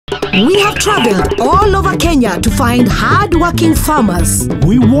We have traveled all over Kenya to find hard-working farmers.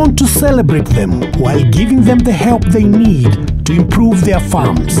 We want to celebrate them while giving them the help they need to improve their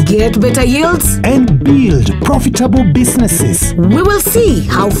farms, Get better yields. and build profitable businesses. We will see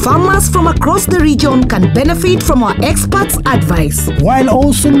how farmers from across the region can benefit from our experts' advice. While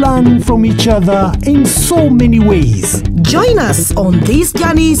also learning from each other in so many ways. Join us on these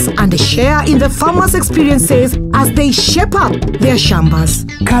journeys and share in the farmers' experiences as they shape up their shambas.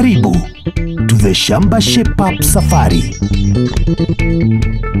 Karibu to the Shamba Shape Up Safari.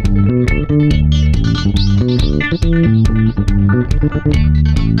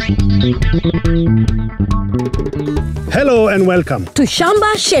 Hello and welcome. To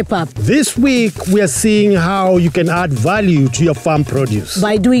Shamba Shape Up This week we are seeing how you can add value to your farm produce.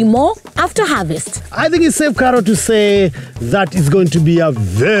 by doing more after harvest. I think it's safe, Caro, to say that it's going to be a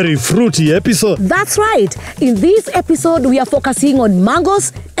very fruity episode. That's right. In this episode, we are focusing on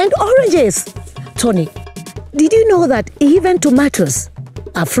mangoes and oranges. Tony, did you know that even tomatoes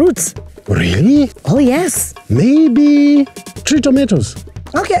are fruits? Really? Oh, yes. Maybe 3 tomatoes.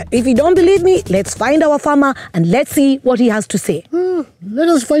 Okay, if you don't believe me, let's find our farmer and let's see what he has to say. Let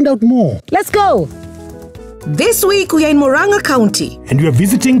us find out more. Let's go. This week, we are in Muranga County. And we are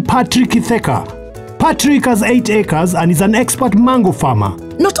visiting Patrick Kitheka. Patrick has 8 acres and is an expert mango farmer.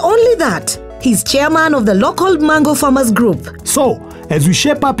 Not only that, he's chairman of the local mango farmers group. So, as we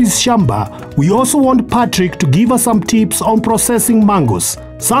shape up his shamba, we also want Patrick to give us some tips on processing mangoes.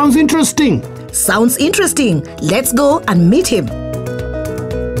 Sounds interesting? Sounds interesting. Let's go and meet him.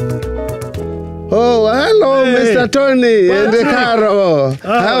 Oh, hello, Hey. Mr. Tony and Patrick. Caro.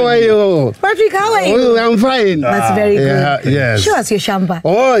 How are you? Patrick, how are you? Oh, I'm fine. That's very good. Yeah, yes. Show us your shamba.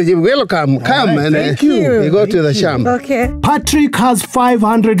 Oh, you're welcome. Come and thank you. we go to the shamba. Okay. Patrick has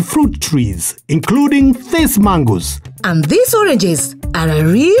 500 fruit trees, including these mangoes. And these oranges are a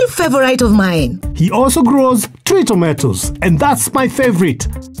real favorite of mine. He also grows 3 tomatoes, and that's my favorite.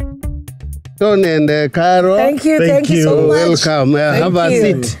 Tony and Caro. Thank you Thank so you. much. Welcome. Have a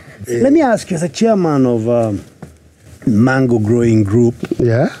you. seat. Let me ask you, as a chairman of mango growing group,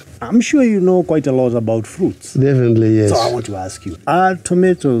 Yeah, I'm sure you know quite a lot about fruits. definitely, yes. So I want to ask you, are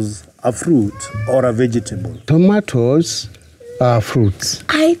tomatoes a fruit or a vegetable? Tomatoes are fruits.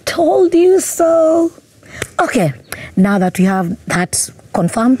 I told you so. Okay, now that we have that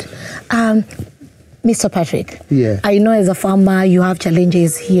confirmed, Mr. Patrick, Yeah. I know as a farmer you have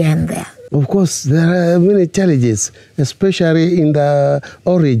challenges here and there. Of course, there are many challenges, especially in the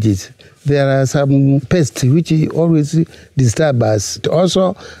oranges. There are some pests which always disturb us.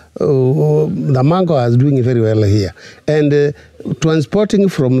 Also, the mango is doing very well here. And transporting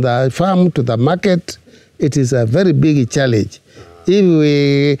from the farm to the market, it is a very big challenge. If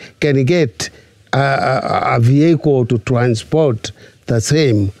we can get a vehicle to transport the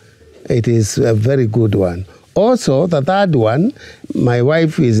same, it is a very good one. Also, the third one, my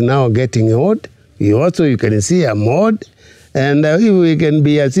wife is now getting old. You can see I'm old. And if we can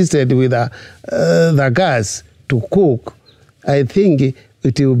be assisted with the gas to cook, I think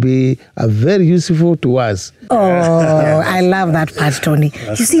it will be very useful to us. Oh, I love that part, Tony.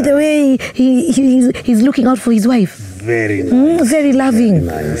 You see the way he's looking out for his wife. Very nice. Very loving.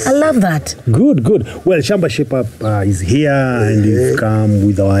 I love that. Good, good. Well, Shamba Shape Up is here and you've come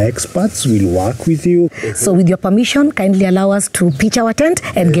with our experts. We'll work with you. So with your permission, kindly allow us to pitch our tent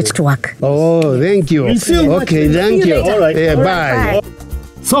and get to work. Oh, thank you. We'll see you. Okay, thank See you you. later. All right. Yeah, All right, bye.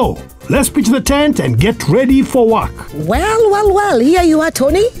 So, let's pitch the tent and get ready for work. Well, here you are,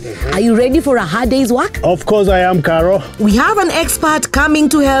 Tony. Are you ready for a hard day's work? Of course I am, Caro. We have an expert coming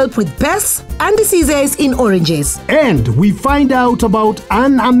to help with pests and diseases in oranges. And we find out about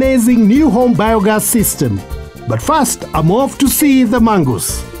an amazing new home biogas system. But first, I'm off to see the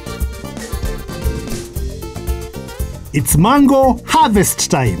mangoes. It's mango harvest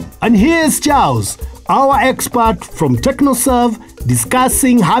time. And here's Charles, our expert from TechnoServe,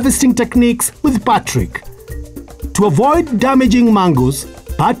 discussing harvesting techniques with Patrick. To avoid damaging mangoes,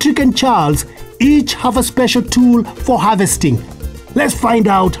 Patrick and Charles each have a special tool for harvesting. Let's find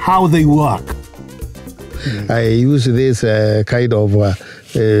out how they work. I use this kind of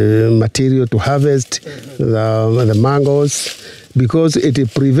material to harvest the mangoes because it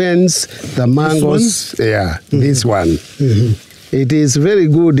prevents the mangoes. This one. It is very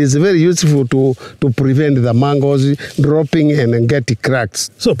good. It's very useful to prevent the mangoes dropping and get cracks.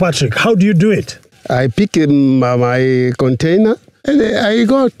 So, Patrick, how do you do it? I pick my container and I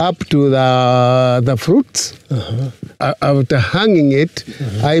go up to the fruits. After hanging it,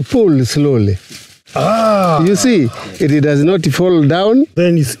 I pull slowly. You see, it does not fall down.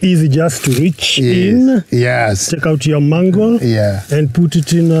 Then it's easy just to reach in. Yes. Take out your mango. Yeah. And put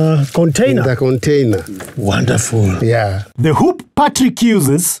it in a container. In the container. Wonderful. Yeah. The hoop Patrick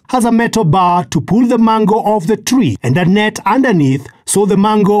uses has a metal bar to pull the mango off the tree and a net underneath so the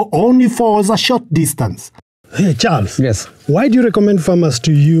mango only falls a short distance. Hey, Charles. Yes. Why do you recommend farmers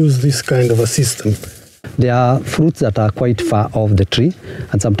to use this kind of a system? There are fruits that are quite far off the tree,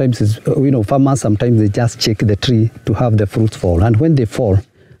 and sometimes, farmers sometimes they just check the tree to have the fruits fall, and when they fall,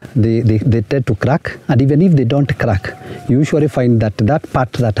 they tend to crack, and even if they don't crack, you usually find that that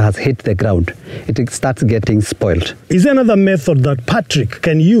part that has hit the ground, it starts getting spoiled. Is there another method that Patrick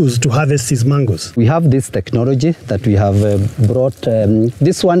can use to harvest his mangoes? We have this technology that we have brought.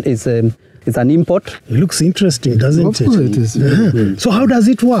 This one is an import. It looks interesting, doesn't it? It is. So how does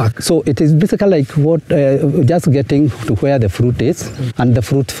it work? So it is basically like just getting to where the fruit is, and the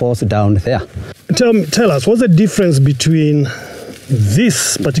fruit falls down there. Tell us, what's the difference between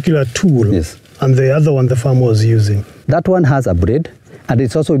this particular tool and the other one the farmer was using? That one has a braid, and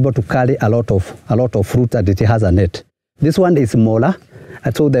it's also able to carry a lot of fruit, and it has a net. This one is smaller,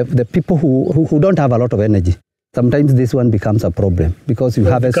 and so the people who don't have a lot of energy, sometimes this one becomes a problem because you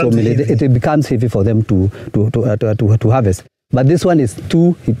harvest so many. It becomes heavy for them to harvest. But this one is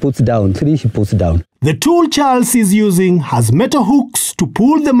 2, he puts down, 3, he puts down. The tool Charles is using has metal hooks to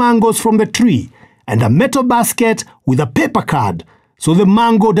pull the mangoes from the tree and a metal basket with a paper card, so the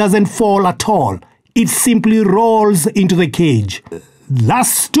mango doesn't fall at all. It simply rolls into the cage.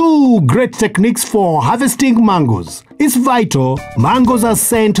 That's 2 great techniques for harvesting mangoes. It's vital mangoes are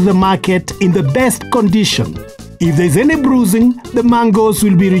sent to the market in the best condition. If there's any bruising, the mangoes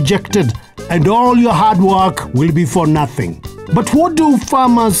will be rejected and all your hard work will be for nothing. But what do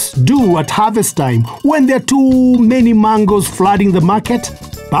farmers do at harvest time when there are too many mangoes flooding the market?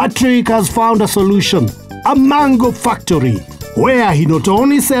 Patrick has found a solution, a mango factory, where he not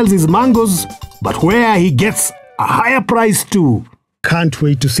only sells his mangoes, but where he gets a higher price too. Can't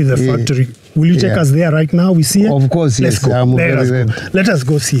wait to see the factory. Will you take us there right now? We see it? Of course, Let's yes. go. I'm Let us very go. Let us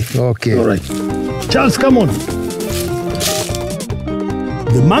go see. Okay. All right. Charles, come on.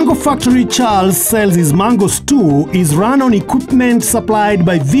 The mango factory Charles sells his mangoes to is run on equipment supplied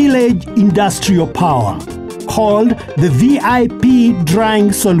by Village Industrial Power, called the VIP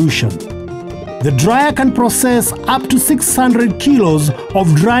drying solution. The dryer can process up to 600 kilos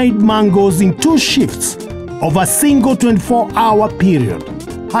of dried mangoes in 2 shifts of a single 24-hour period.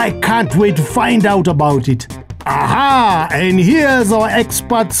 I can't wait to find out about it. Aha! And here's our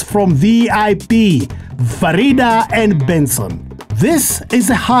experts from VIP, Farida and Benson. This is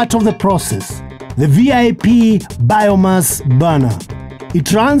the heart of the process, the VIP biomass burner.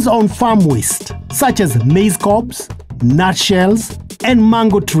 It runs on farm waste, such as maize cobs, nutshells, and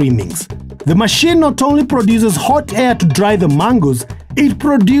mango trimmings. The machine not only produces hot air to dry the mangoes, it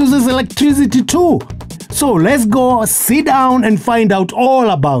produces electricity too. So let's go sit down and find out all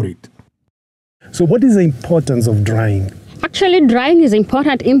about it. So what is the importance of drying? Actually, drying is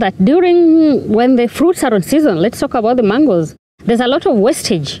important in that when the fruits are on season, let's talk about the mangoes, there's a lot of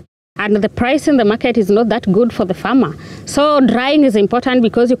wastage and the price in the market is not that good for the farmer. So drying is important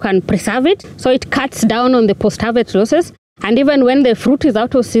because you can preserve it, so it cuts down on the post-harvest losses. And even when the fruit is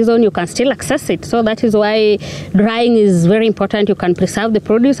out of season, you can still access it. So that is why drying is very important. You can preserve the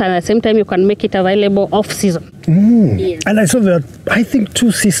produce and at the same time you can make it available off-season. Yes. And I saw that, I think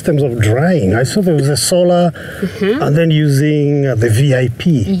 2 systems of drying. I saw there was a solar and then using the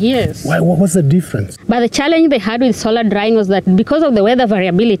VIP. Yes. What was the difference? But the challenge they had with solar drying was that because of the weather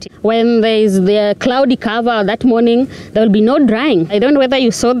variability, when there is the cloudy cover that morning, there will be no drying. I don't know whether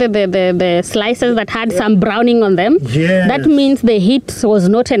you saw the slices that had some browning on them. Yeah. That means the heat was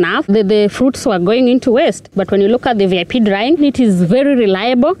not enough. The fruits were going into waste. But when you look at the VIP drying, it is very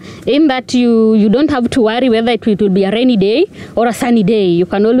reliable in that you don't have to worry whether it will be a rainy day or a sunny day. You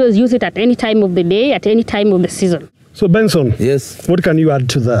can always use it at any time of the day, at any time of the season. So Benson, yes, what can you add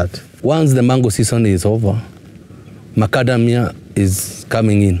to that? Once the mango season is over, macadamia is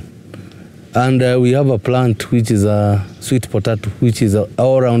coming in. And we have a plant which is a sweet potato, which is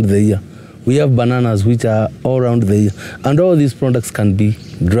all around the year. We have bananas which are all around the year. And all these products can be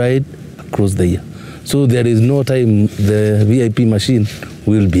dried across the year. So there is no time the VIP machine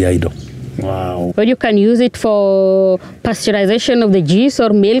will be idle. Wow. Well, you can use it for pasteurization of the juice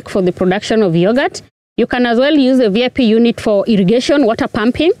or milk for the production of yogurt. You can as well use the VIP unit for irrigation, water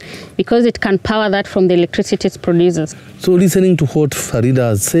pumping, because it can power that from the electricity it produces. So listening to what Farida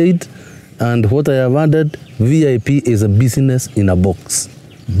has said and what I have added, VIP is a business in a box.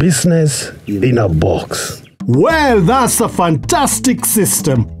 Business in a box. Well, that's a fantastic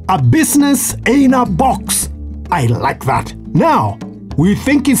system. A business in a box. I like that. Now, we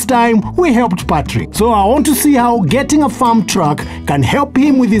think it's time we helped Patrick. So I want to see how getting a farm truck can help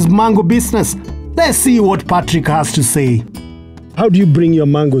him with his mango business. Let's see what Patrick has to say. How do you bring your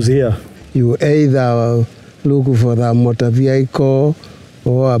mangoes here? You either look for the motor vehicle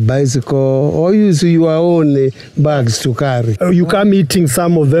or a bicycle, or use your own bags to carry. You come eating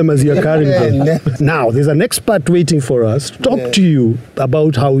some of them as you're carrying them. Now, there's an expert waiting for us to talk to you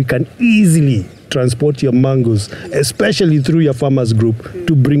about how we can easily transport your mangoes, especially through your farmers group,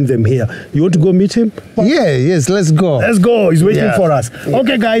 to bring them here. You want to go meet him? Yeah, yes, let's go. Let's go. He's waiting for us.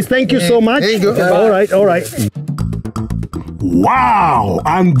 Okay, guys, thank you so much. Thank you. All right. Wow!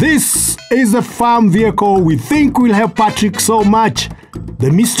 And this is the farm vehicle we think will help Patrick so much. The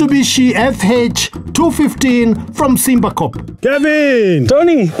Mitsubishi FH215 from Shamba. Kevin!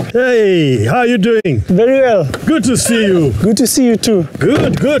 Tony! Hey, how are you doing? Very well. Good to see you. Good to see you too.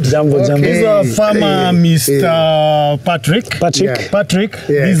 Good. Jambo. This is our farmer, Mr. Patrick. Patrick.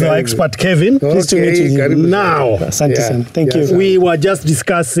 This is our expert, Kevin. Pleased to meet you. Now, Asante. Thank you. We were just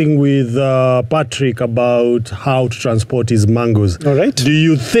discussing with Patrick about how to transport his mangoes. All right. Do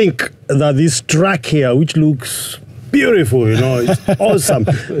you think that this truck here, which looks beautiful, it's awesome,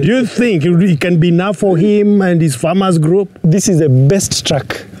 do you think it can be enough for him and his farmers group? This is the best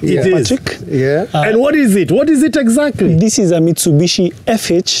truck. It is. Patrick. Yeah. And what is it? What is it exactly? This is a Mitsubishi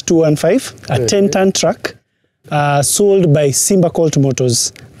FH215, a 10-ton truck, sold by Shamba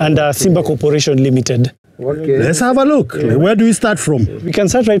Motors and Shamba Corporation Limited. Okay. Let's have a look. Where do we start from? We can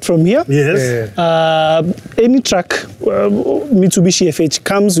start right from here. Yes. Any truck, Mitsubishi FH,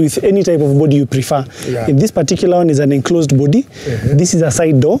 comes with any type of body you prefer. Yeah. In this particular one is an enclosed body. This is a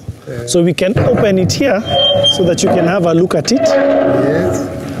side door. So we can open it here so that you can have a look at it. Yes.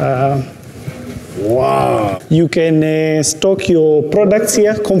 Wow. You can stock your products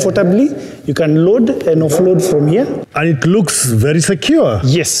here comfortably. You can load and offload from here. And it looks very secure.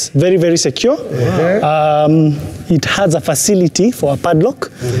 Yes, very, very secure. It has a facility for a padlock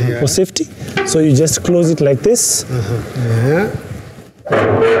for safety. So you just close it like this.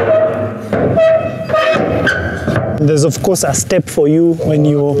 There's of course a step for you when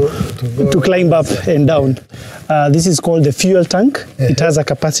you to climb up and down. This is called the fuel tank. It has a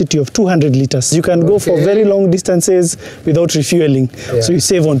capacity of 200 liters. You can go for very long distances without refueling, so you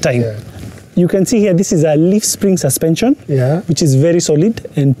save on time. You can see here, this is a leaf spring suspension, which is very solid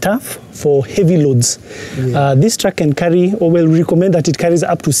and tough for heavy loads. This truck can carry, or we'll recommend that it carries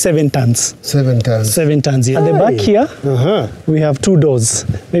up to 7 tons. 7 tons. 7 tons, yeah. At the back here, we have 2 doors.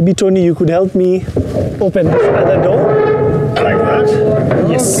 Maybe, Tony, you could help me open this other door. Like that?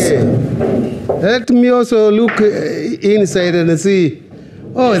 Yes. Okay. Let me also look inside and see.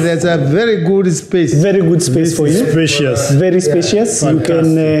 Oh, there's a very good space. Very good space for you. Spacious. Very spacious. You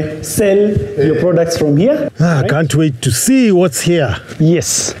can sell your products from here. I can't wait to see what's here.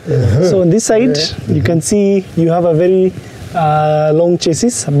 Yes. So on this side, you can see you have a very long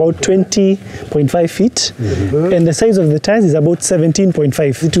chassis, about 20.5 feet. And the size of the tires is about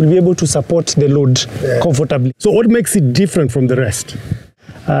 17.5. It will be able to support the load comfortably. So what makes it different from the rest?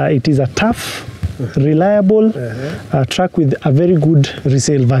 It is a tough, reliable truck with a very good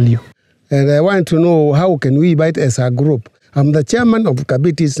resale value. And I want to know, how can we buy it as a group? I'm the chairman of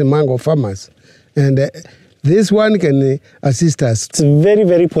Kabiti's Mango Farmers, and this one can assist us. It's very,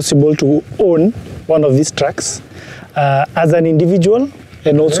 very possible to own one of these trucks as an individual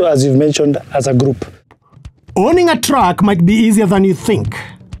and also, as you've mentioned, as a group. Owning a truck might be easier than you think.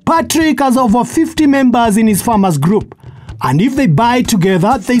 Patrick has over 50 members in his farmers group, and if they buy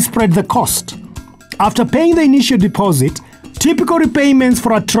together, they spread the cost. After paying the initial deposit, typical repayments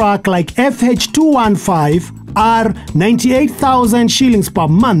for a truck like FH215 are 98,000 shillings per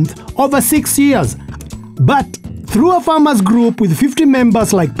month over 6 years. But through a farmers group with 50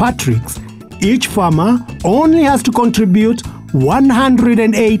 members like Patrick's, each farmer only has to contribute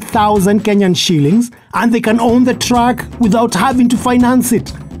 108,000 Kenyan shillings, and they can own the truck without having to finance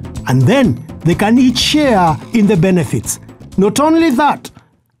it. And then they can each share in the benefits. Not only that,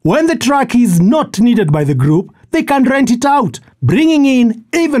 when the truck is not needed by the group, they can rent it out, bringing in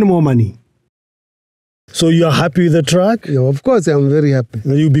even more money. So you're happy with the truck? Yeah, of course, I'm very happy.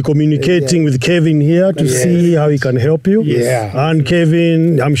 You'll be communicating with Kevin here to see how he can help you. And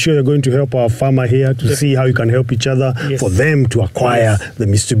Kevin, I'm sure you're going to help our farmer here to see how you can help each other for them to acquire the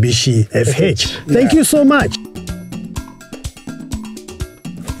Mitsubishi FH. Thank you so much.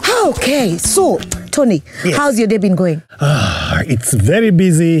 Okay, so Tony, how's your day been going? It's very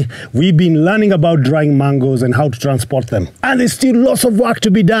busy. We've been learning about drying mangoes and how to transport them. And there's still lots of work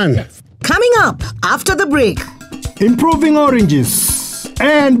to be done. Coming Coming up after the break. Improving oranges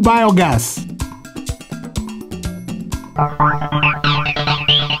and biogas.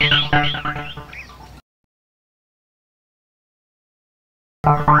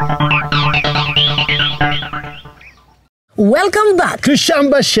 Welcome back To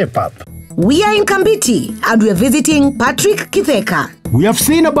Shamba Shape Up. We are in Kambiti and we are visiting Patrick Kitheka. We have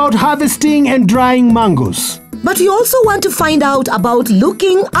seen about harvesting and drying mangoes. But we also want to find out about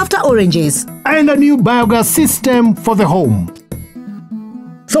looking after oranges. And a new biogas system for the home.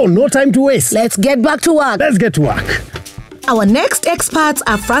 So no time to waste. Let's get back to work. Let's get to work. Our next experts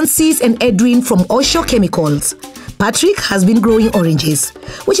are Francis and Edwin from Osho Chemicals. Patrick has been growing oranges,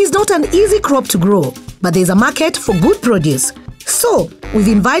 which is not an easy crop to grow, but there's a market for good produce. So, we've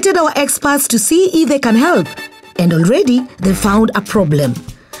invited our experts to see if they can help. And already, they found a problem.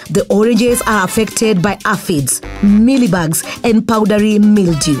 The oranges are affected by aphids, mealybugs, and powdery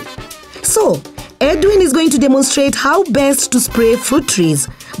mildew. So, Edwin is going to demonstrate how best to spray fruit trees.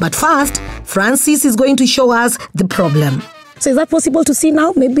 But first, Francis is going to show us the problem. So is that possible to see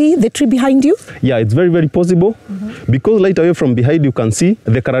now, maybe the tree behind you? Yeah, it's very, very possible. Because right away from behind you can see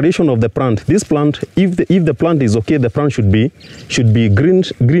the coloration of the plant. This plant, if the plant is okay, the plant should be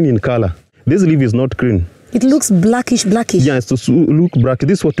green in color. This leaf is not green. It looks blackish. Yeah, it's to look black.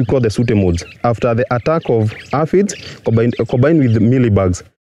 This is what we call the pseudomodes. After the attack of aphids combined with mealybugs.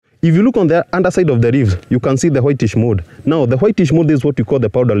 If you look on the underside of the leaves, you can see the whitish mold. Now, the whitish mold is what we call the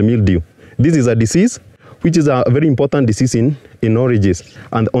powdery mildew. This is a disease, which is a very important disease in oranges.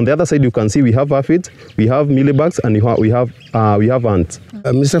 And on the other side, you can see we have aphids, we have mealybugs, and we have ants.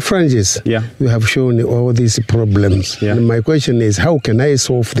 Mr. Francis, yeah, you have shown all these problems. Yeah. And my question is, how can I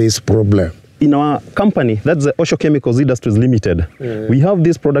solve this problem? In our company, that's the Osho Chemicals Industries Limited, we have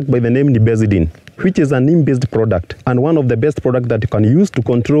this product by the name Nibezidine, which is a neem-based product and one of the best products that you can use to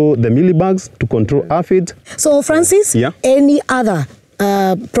control the mealybugs, to control aphids. So, Francis, yeah, any other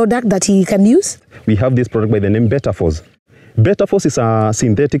product that he can use? We have this product by the name Betafos. Betafos is a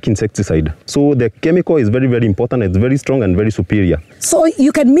synthetic insecticide. So the chemical is very, very important. It's very strong and very superior. So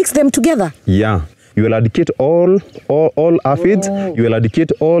you can mix them together? Yeah. You will eradicate all aphids, you will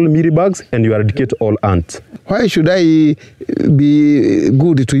eradicate all mealybugs, and you will eradicate all ants. Why should I be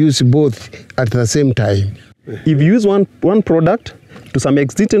good to use both at the same time? If you use one product, to some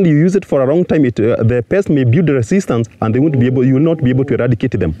extent you use it for a long time, the pest may build resistance and you will not be able to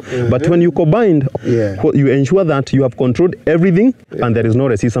eradicate them. But when you combine, you ensure that you have controlled everything and there is no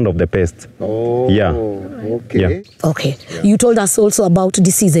resistance of the pests. Yeah. Okay. Yeah. Okay. You told us also about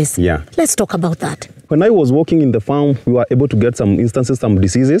diseases. Yeah. Let's talk about that. When I was working in the farm, we were able to get some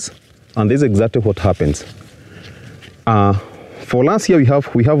diseases, and this is exactly what happens. For last year,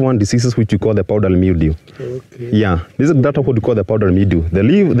 we have one disease which we call the powdery mildew. Okay. Yeah, this is what we call the powdery mildew.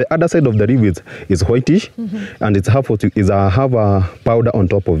 The other side of the leaf is whitish, and it's have a powder on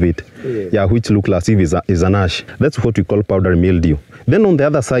top of it. Yeah, which looks as if is an ash. That's what we call powdery mildew. Then on the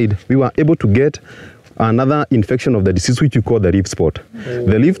other side, we were able to get another infection of the disease which you call the leaf spot.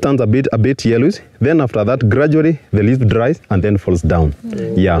 The leaf turns a bit yellowish. Then after that, gradually the leaf dries and then falls down.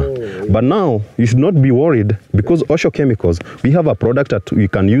 Yeah. But now you should not be worried because Osho Chemicals, we have a product that we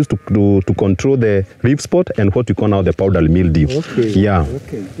can use to control the leaf spot and what we call now the powdery mildew. Okay. Yeah.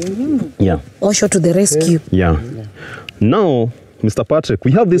 Okay. Yeah. Osho to the rescue. Yeah. Now, Mr. Patrick,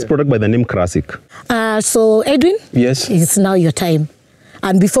 we have this product by the name Classic. So Edwin? Yes. It's now your time.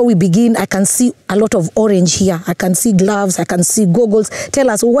 And before we begin, I can see a lot of orange here. I can see gloves, I can see goggles. Tell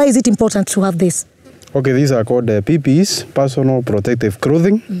us, why is it important to have this? Okay, these are called PPEs, personal protective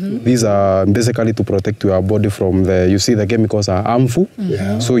clothing. These are basically to protect your body from you see the chemicals are harmful,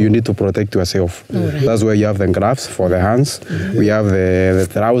 so you need to protect yourself. Right. That's where you have the gloves for the hands. We have the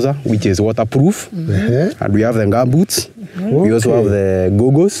trouser, which is waterproof, and we have the gumboots. We also have the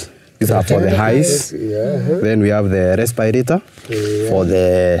goggles. These are for the eyes. Then we have the respirator for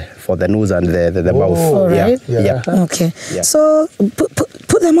the nose and the mouth. All right. Yeah. Okay. Yeah. So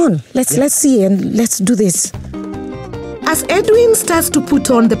put them on. Let's see and let's do this. As Edwin starts to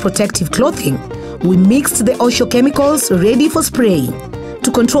put on the protective clothing, we mixed the Osho chemicals ready for spraying.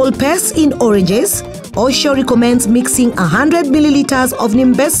 To control pests in oranges, Osho recommends mixing 100 milliliters of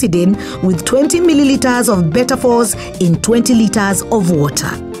Nibezidine with 20 milliliters of Betafos in 20 liters of water.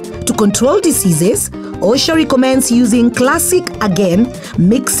 To control diseases, Osho recommends using Classic again,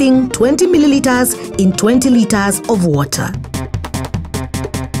 mixing 20 milliliters in 20 liters of water.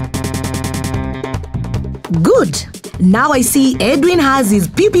 Good. Now I see Edwin has his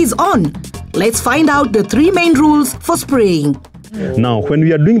PPEs on. Let's find out the 3 main rules for spraying. Now, when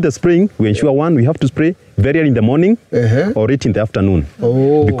we are doing the spraying, we ensure one, we have to spray very early in the morning or late in the afternoon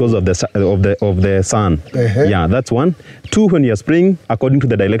because of the sun. Yeah, that's one. Two, when you are spraying according to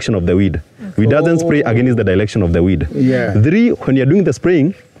the direction of the weed. We doesn't spray against the direction of the weed. Three, when you are doing the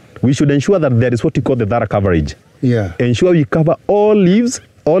spraying, we should ensure that there is what we call the thorough coverage. Ensure we cover all leaves,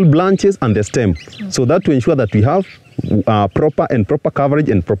 all branches, and the stem, so that to ensure that we have proper coverage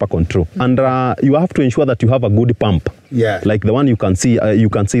and proper control. And you have to ensure that you have a good pump, like the one you can see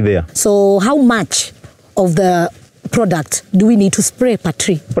there. So how much of the product do we need to spray per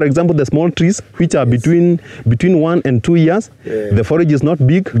tree? For example, the small trees, which are between 1 and 2 years, the forage is not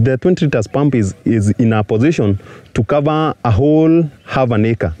big. The 20 liters pump is in a position to cover a whole half an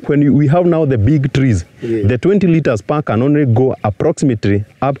acre. When we have now the big trees, the 20 liters per can only go approximately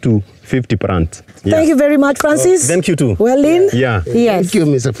up to 50 plants. Thank you very much, Francis. Thank you too. Well, Lynn? Yes. Thank you,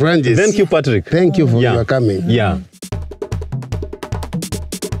 Mr. Francis. Thank you, Patrick. Thank you for your coming.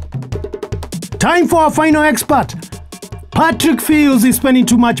 Time for our final expert. Patrick feels he's spending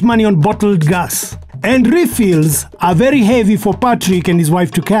too much money on bottled gas, and refills are very heavy for Patrick and his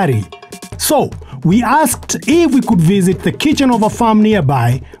wife to carry. So, we asked if we could visit the kitchen of a farm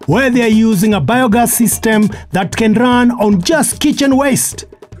nearby where they are using a biogas system that can run on just kitchen waste.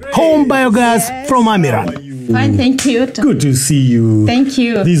 Home biogas from Amiran. Fine, thank you. Good to see you. Thank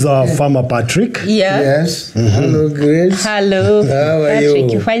you. These are Farmer Patrick. Yes. Hello, Grace. Hello. How are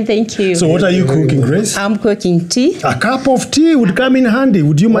Patrick, you? Fine, thank you. So what are you cooking, Grace? I'm cooking tea. A cup of tea would come in handy.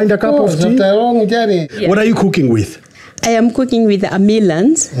 Would you mind a cup of tea? After a long journey. What are you cooking with? I am cooking with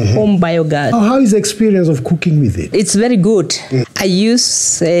Amilan's home biogas. How is the experience of cooking with it? It's very good. I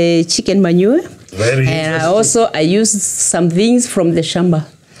use chicken manure. Very and I use some things from the Shamba.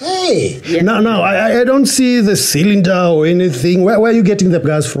 Hey! Now, I don't see the cylinder or anything. Where are you getting the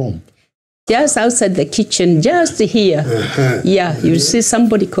gas from? Just outside the kitchen, just here. Yeah, you see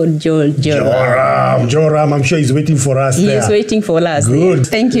somebody called Joram. Joram, I'm sure he's waiting for us there. He's waiting for us. Good.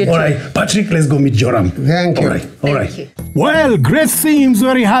 Thank you. All right, Patrick, let's go meet Joram. Thank you. All right. Well, Grace seems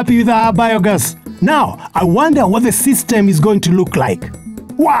very happy with our biogas. Now, I wonder what the system is going to look like.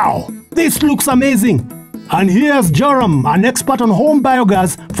 Wow, this looks amazing. And here's Joram, an expert on home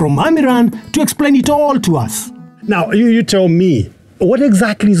biogas from Amiran, to explain it all to us. Now, you tell me, what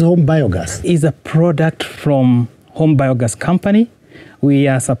exactly is home biogas? It's a product from Home Biogas Company. We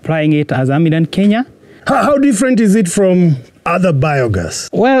are supplying it as Amiran, Kenya. How different is it from other biogas?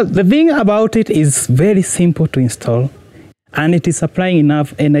 Well, the thing about it is very simple to install, and it is supplying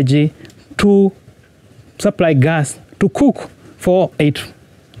enough energy to supply gas to cook for 8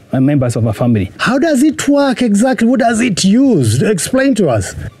 members of a family. How does it work exactly? What does it use? Explain to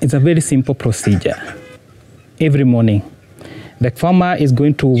us. It's a very simple procedure. Every morning, the farmer is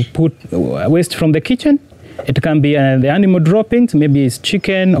going to put waste from the kitchen. It can be the animal droppings, maybe it's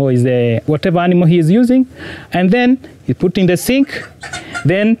chicken or is whatever animal he is using. And then he put in the sink.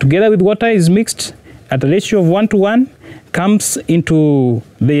 Then together with water is mixed at a ratio of 1:1, comes into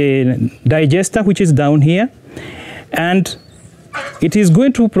the digester, which is down here. And it is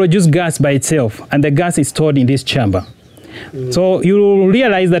going to produce gas by itself, and the gas is stored in this chamber. So you will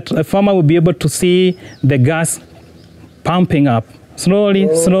realize that a farmer will be able to see the gas pumping up. Slowly,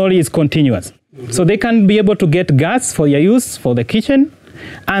 it's continuous. So they can be able to get gas for your use for the kitchen,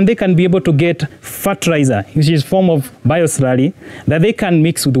 and they can be able to get fertilizer, which is a form of bioslurry, that they can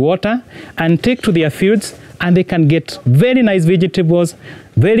mix with water and take to their fields, and they can get very nice vegetables,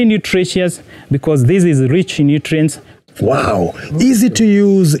 very nutritious, because this is rich in nutrients. Wow, easy to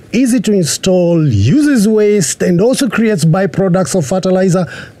use, easy to install, uses waste, and also creates byproducts of fertilizer.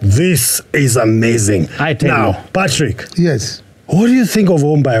 This is amazing. I tell you. Patrick. Yes. What do you think of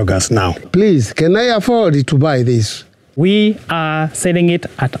home biogas now? Please, can I afford to buy this? We are selling it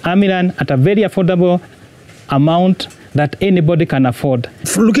at Amiran at a very affordable amount that anybody can afford.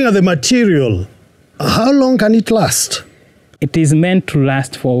 Looking at the material, how long can it last? It is meant to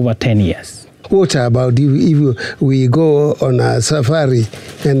last for over 10 years. What about if we go on a safari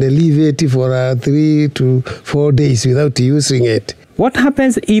and leave it for 3 to 4 days without using it? What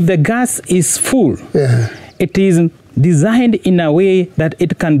happens if the gas is full? It is designed in a way that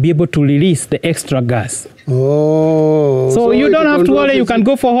it can be able to release the extra gas. So you don't have to worry, you can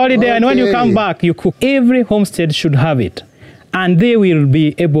go for holiday, and when you come back, you cook. Every homestead should have it, and they will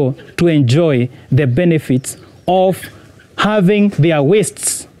be able to enjoy the benefits of having their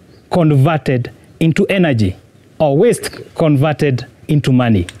wastes converted into energy, or waste converted into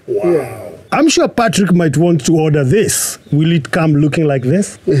money. Wow. I'm sure Patrick might want to order this. Will it come looking like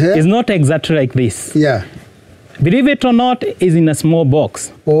this? It's not exactly like this. Yeah. believe it or not, is in a small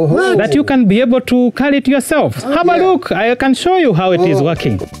box that you can be able to carry it yourself. Have a look. I can show you how it is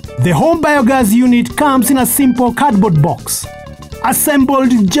working. The home biogas unit comes in a simple cardboard box.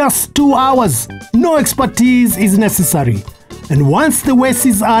 Assembled in just 2 hours. No expertise is necessary. And once the waste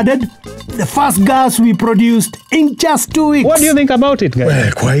is added, the first gas we produced in just 2 weeks. What do you think about it, guys?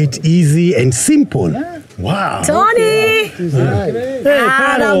 Well, quite easy and simple. Wow. Tony!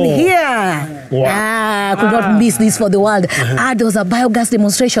 I'm here. Wow. I could not miss this for the world. There was a biogas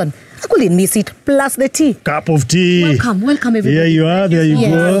demonstration. I couldn't miss it. Plus the tea. Cup of tea. Welcome everybody. Here you are. There you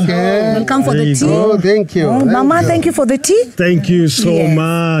go. Okay. Welcome for There the you tea. go. Thank you. Mama, thank you for the tea. Thank you so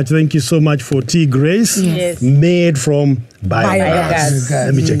much. Thank you so much for tea, Grace. Yes. Made from Biogas.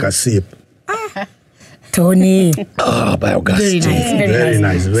 Let me take a sip. Tony. Biogas. Very tea. nice. Very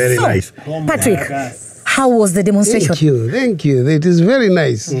nice. Very So, nice. Patrick, how was the demonstration? Thank you. It is very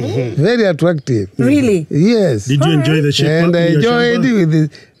nice. Very attractive. Really? Yes. Did you enjoy the shape And up I in your enjoyed Shamba? with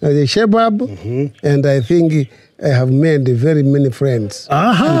the shabab, and I think I have made very many friends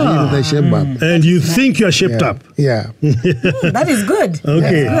Aha. within the shabab. And you think you are shaped up? Yeah. That is good.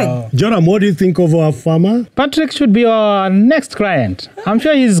 Okay. That's good. Joram, what do you think of our farmer? Patrick should be our next client. I'm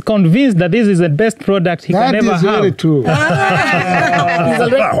sure he's convinced that this is the best product he That can ever is have. very true.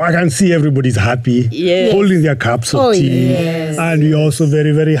 Wow, I can see everybody's happy, holding their cups of tea. Yes. And we're also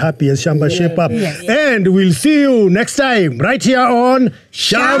very, very happy as Shamba Shape Up. Yes. And we'll see you next time right here on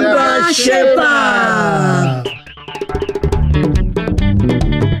Shamba Shape Up.